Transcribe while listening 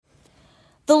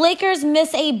The Lakers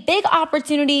miss a big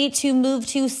opportunity to move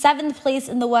to 7th place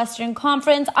in the Western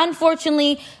Conference.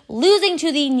 Unfortunately, losing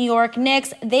to the New York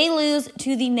Knicks. They lose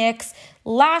to the Knicks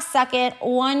last second,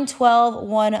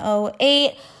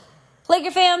 112-108.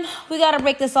 Laker fam, we got to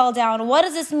break this all down. What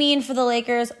does this mean for the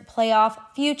Lakers' playoff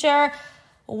future?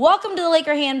 Welcome to the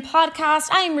Laker Hand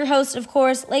podcast. I am your host, of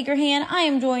course, Laker Hand. I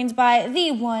am joined by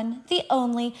the one, the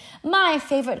only, my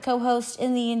favorite co-host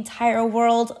in the entire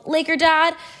world, Laker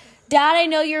Dad. Dad, I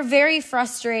know you're very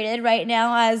frustrated right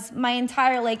now, as my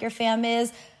entire Laker fam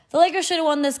is. The Lakers should have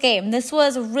won this game. This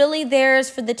was really theirs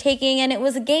for the taking, and it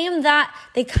was a game that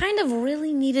they kind of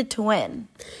really needed to win.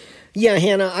 Yeah,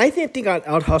 Hannah, I think they got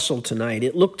out-hustled tonight.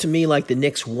 It looked to me like the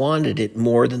Knicks wanted it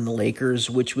more than the Lakers,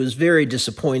 which was very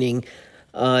disappointing.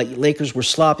 Lakers were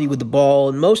sloppy with the ball,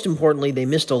 and most importantly, they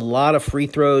missed a lot of free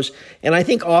throws, and I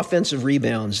think offensive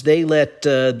rebounds. They let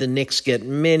the Knicks get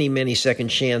many second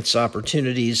chance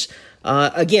opportunities.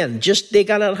 Again, they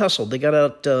got out-hustled. They got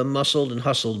out-muscled and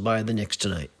hustled by the Knicks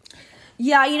tonight.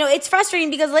 Yeah, it's frustrating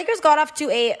because Lakers got off to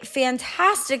a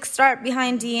fantastic start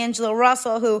behind D'Angelo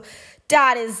Russell, who,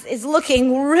 Dad, is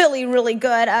looking really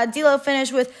good. DLO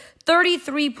finished with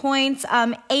 33 points,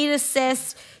 8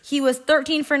 assists. He was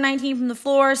 13 for 19 from the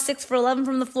floor, 6 for 11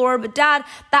 from the floor. But, Dad,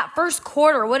 that first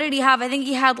quarter, what did he have? I think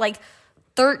he had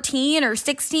 13 or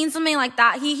 16, something like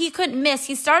that. He couldn't miss.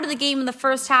 He started the game in the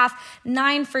first half,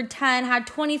 9 for 10, had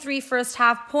 23 first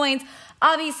half points.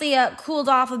 Obviously, cooled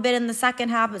off a bit in the second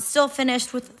half, but still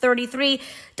finished with 33.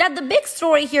 Dad, the big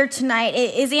story here tonight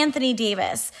is Anthony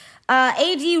Davis.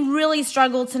 AD really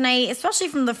struggled tonight, especially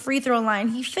from the free throw line.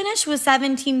 He finished with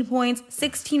 17 points,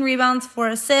 16 rebounds, 4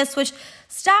 assists, which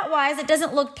stat-wise, it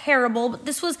doesn't look terrible, but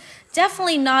this was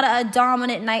definitely not a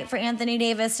dominant night for Anthony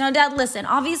Davis. Now, Dad, listen,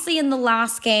 obviously in the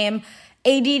last game,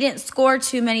 AD didn't score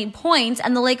too many points,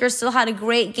 and the Lakers still had a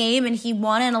great game, and he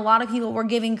won, and a lot of people were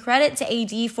giving credit to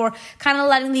AD for kind of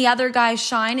letting the other guys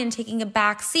shine and taking a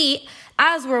back seat,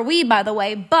 as were we, by the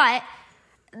way, but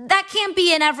that can't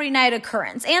be an every night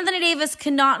occurrence. Anthony Davis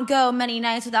cannot go many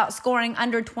nights without scoring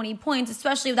under 20 points,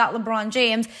 especially without LeBron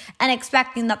James, and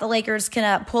expecting that the Lakers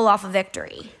can pull off a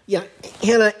victory. Yeah,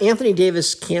 Hannah, Anthony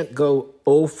Davis can't go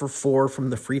 0 for 4 from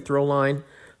the free throw line.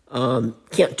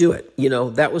 Can't do it.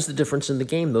 That was the difference in the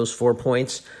game, those 4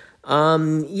 points.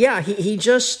 He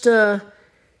just not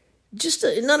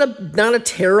a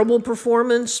terrible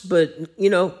performance, but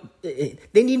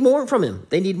they need more from him.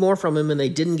 And they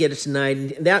didn't get it tonight.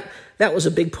 And that was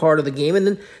a big part of the game. And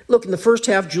then look, in the first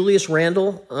half, Julius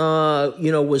Randle,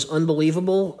 was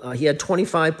unbelievable. He had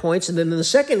 25 points, and then in the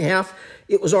second half,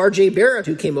 it was R.J. Barrett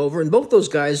who came over, and both those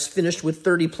guys finished with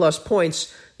 30 plus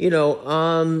points. And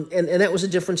that was a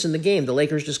difference in the game. The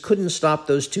Lakers just couldn't stop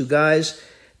those two guys.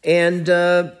 And,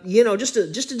 just a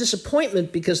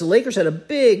disappointment because the Lakers had a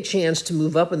big chance to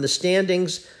move up in the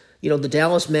standings. The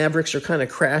Dallas Mavericks are kind of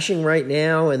crashing right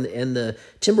now, and the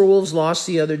Timberwolves lost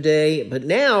the other day. But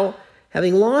now,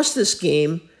 having lost this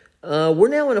game, we're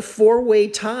now in a 4-way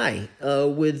tie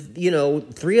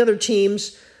with, 3 other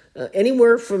teams,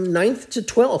 anywhere from 9th to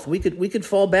 12th. We could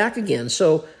fall back again.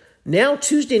 So now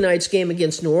Tuesday night's game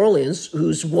against New Orleans,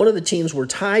 who's one of the teams we're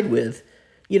tied with,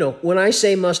 when I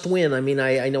say must win, I mean,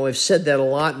 I know I've said that a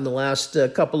lot in the last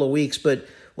couple of weeks, but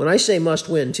when I say must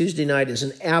win, Tuesday night is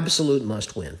an absolute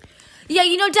must win. Yeah,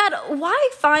 Dad, why I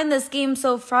find this game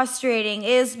so frustrating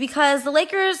is because the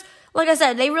Lakers, like I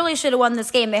said, they really should have won this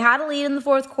game. They had a lead in the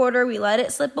fourth quarter. We let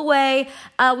it slip away.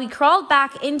 We crawled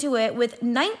back into it with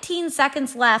 19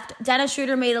 seconds left. Dennis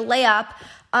Schroeder made a layup.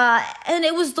 And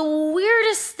it was the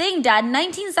weirdest thing, Dad.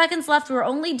 19 seconds left. We were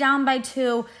only down by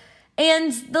 2.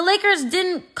 And the Lakers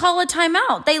didn't call a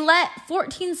timeout. They let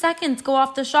 14 seconds go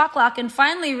off the shot clock and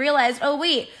finally realized, oh,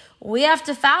 wait, we have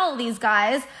to foul these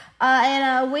guys.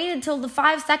 And waited till the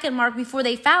 5-second mark before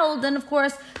they fouled. Then, of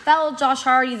course, fouled Josh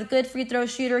Hart. He's a good free throw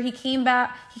shooter. He came down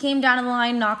the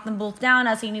line, knocked them both down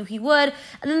as he knew he would.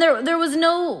 And then there was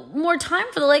no more time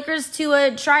for the Lakers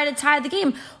to try to tie the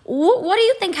game. What do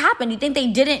you think happened? Do you think they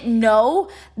didn't know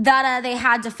that they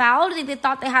had to foul? Do you think they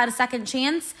thought they had a second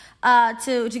chance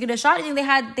to get a shot? Do you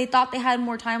think they thought they had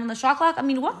more time on the shot clock? I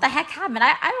mean, what the heck happened?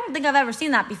 I don't think I've ever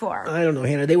seen that before. I don't know,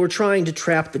 Hannah. They were trying to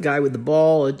trap the guy with the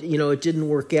ball. It didn't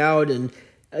work out, and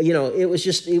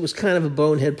it was kind of a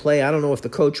bonehead play. I don't know if the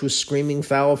coach was screaming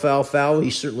foul, foul, foul. He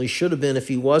certainly should have been if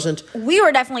he wasn't. We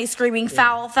were definitely screaming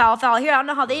foul, foul, foul. Here, I don't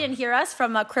know how they didn't hear us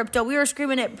from crypto. We were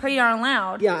screaming it pretty darn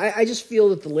loud. Yeah, I just feel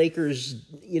that the Lakers,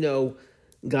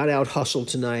 got out hustled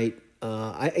tonight.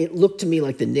 It looked to me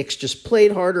like the Knicks just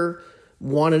played harder,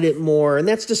 wanted it more, and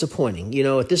that's disappointing.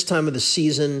 At this time of the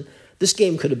season, this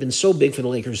game could have been so big for the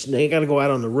Lakers. They got to go out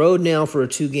on the road now for a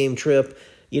 2-game trip.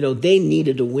 they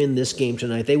needed to win this game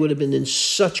tonight. They would have been in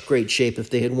such great shape if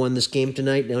they had won this game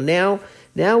tonight.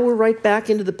 Now we're right back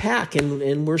into the pack,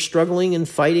 and we're struggling and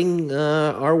fighting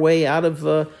our way out of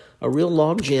a real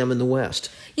logjam in the West.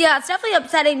 Yeah, it's definitely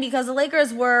upsetting because the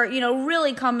Lakers were,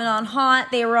 really coming on hot.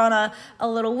 They were on a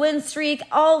little win streak.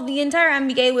 The entire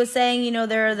NBA was saying,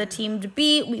 they're the team to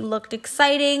beat. We looked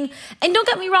exciting. And don't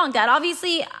get me wrong, Dad.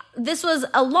 Obviously, this was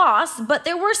a loss, but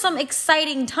there were some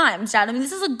exciting times, Dad. I mean,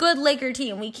 this is a good Laker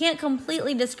team. We can't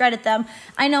completely discredit them.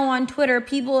 I know on Twitter,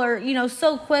 people are,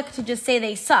 so quick to just say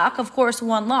they suck. Of course,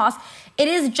 one loss. It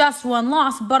is just one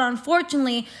loss, but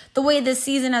unfortunately, the way this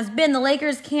season has been, the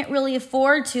Lakers can't really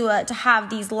afford to have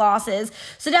these losses.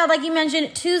 So, Dad, like you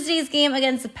mentioned, Tuesday's game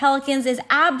against the Pelicans is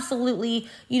absolutely,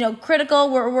 critical.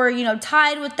 We're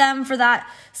tied with them for that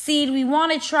seed. We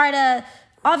want to try to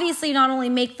obviously not only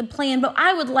make the play-in, but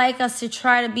I would like us to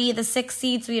try to be the 6th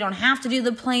seed so we don't have to do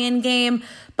the play-in game.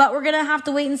 But we're going to have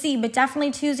to wait and see. But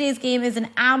definitely Tuesday's game is an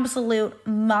absolute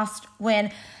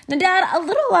must-win. Now, Dad, a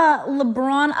little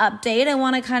LeBron update. I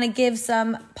want to kind of give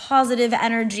some positive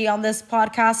energy on this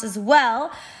podcast as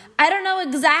well. I don't know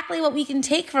exactly what we can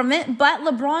take from it, but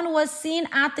LeBron was seen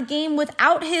at the game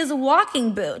without his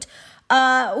walking boot.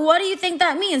 What do you think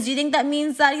that means? Do you think that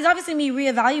means that he's obviously going to be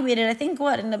reevaluated, I think,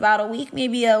 in about a week,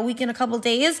 maybe a week and a couple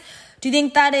days? Do you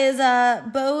think that is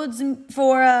bodes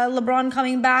for LeBron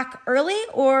coming back early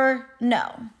or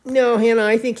no? No, Hannah,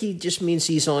 I think he just means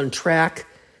he's on track.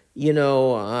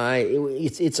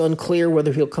 It's unclear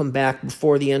whether he'll come back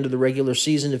before the end of the regular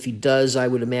season. If he does, I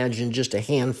would imagine just a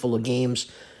handful of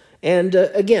games. And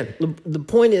again, the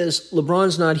point is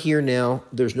LeBron's not here now.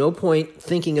 There's no point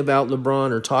thinking about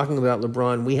LeBron or talking about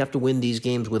LeBron. We have to win these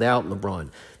games without LeBron.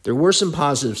 There were some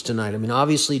positives tonight. I mean,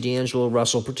 obviously, D'Angelo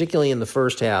Russell, particularly in the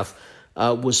first half,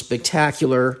 was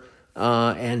spectacular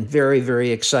and very,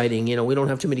 very exciting. We don't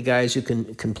have too many guys who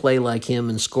can play like him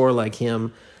and score like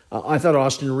him. I thought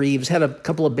Austin Reeves had a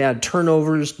couple of bad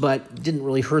turnovers, but didn't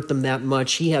really hurt them that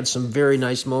much. He had some very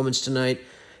nice moments tonight.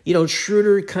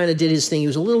 Schroeder kind of did his thing. He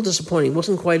was a little disappointing. He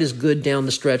wasn't quite as good down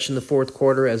the stretch in the fourth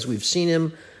quarter as we've seen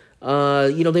him.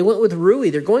 They went with Rui.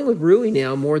 They're going with Rui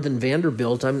now more than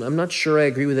Vanderbilt. I'm not sure I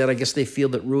agree with that. I guess they feel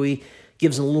that Rui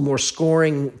gives them a little more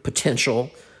scoring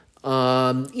potential.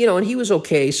 And he was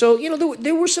okay. So,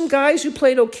 there were some guys who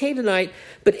played okay tonight,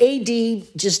 but AD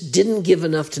just didn't give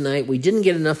enough tonight. We didn't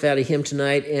get enough out of him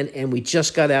tonight, and we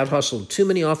just got out-hustled. Too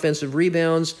many offensive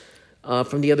rebounds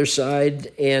from the other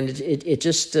side, and it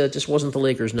just wasn't the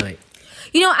Lakers' night.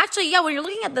 Actually, when you're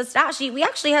looking at the stat sheet, we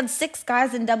actually had 6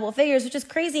 guys in double figures, which is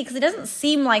crazy because it doesn't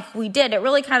seem like we did. It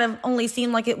really kind of only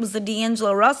seemed like it was the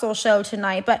D'Angelo Russell show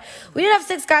tonight, but we did have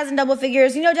 6 guys in double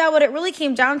figures. Dad, what it really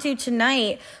came down to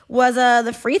tonight was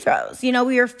the free throws. We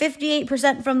were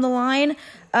 58% from the line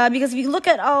because if you look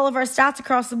at all of our stats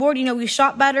across the board, we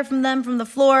shot better from them from the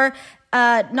floor.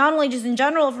 Not only just in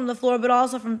general from the floor, but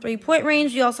also from 3-point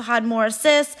range. We also had more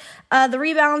assists. The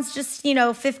rebounds just,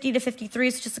 50 to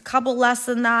 53, so just a couple less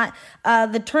than that.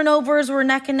 The turnovers were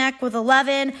neck and neck with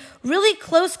 11. Really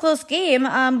close game.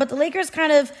 But the Lakers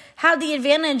kind of had the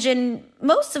advantage in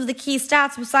most of the key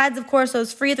stats besides, of course,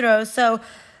 those free throws. So,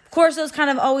 of course, those kind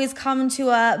of always come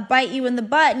to bite you in the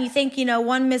butt. And you think,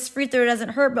 one missed free throw doesn't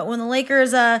hurt. But when the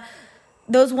Lakers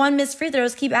those one missed free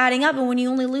throws keep adding up, and when you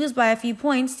only lose by a few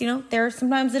points, they're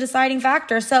sometimes the deciding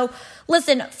factor. So,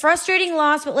 listen, frustrating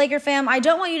loss, but Laker fam, I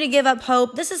don't want you to give up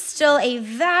hope. This is still a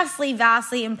vastly,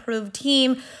 vastly improved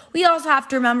team. We also have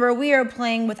to remember we are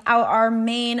playing without our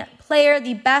main player,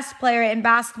 the best player in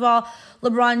basketball,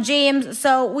 LeBron James.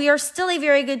 So, we are still a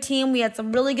very good team. We had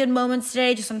some really good moments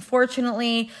today, just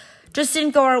unfortunately just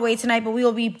didn't go our way tonight, but we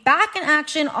will be back in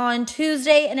action on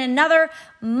Tuesday in another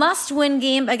must-win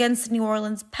game against the New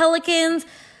Orleans Pelicans.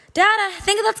 Dad, I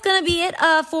think that's going to be it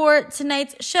for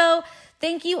tonight's show.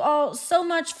 Thank you all so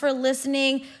much for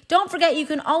listening. Don't forget, you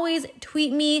can always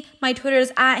tweet me. My Twitter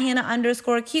is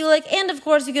 @Hannah_Kulik. And, of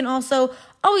course, you can also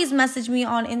always message me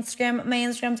on Instagram. My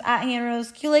Instagram's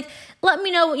 @HannahRoseKulik. Let me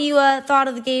know what you thought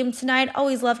of the game tonight.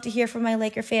 Always love to hear from my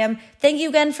Laker fam. Thank you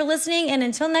again for listening. And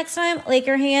until next time,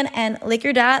 Laker Han and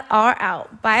Laker Dad are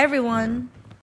out. Bye, everyone.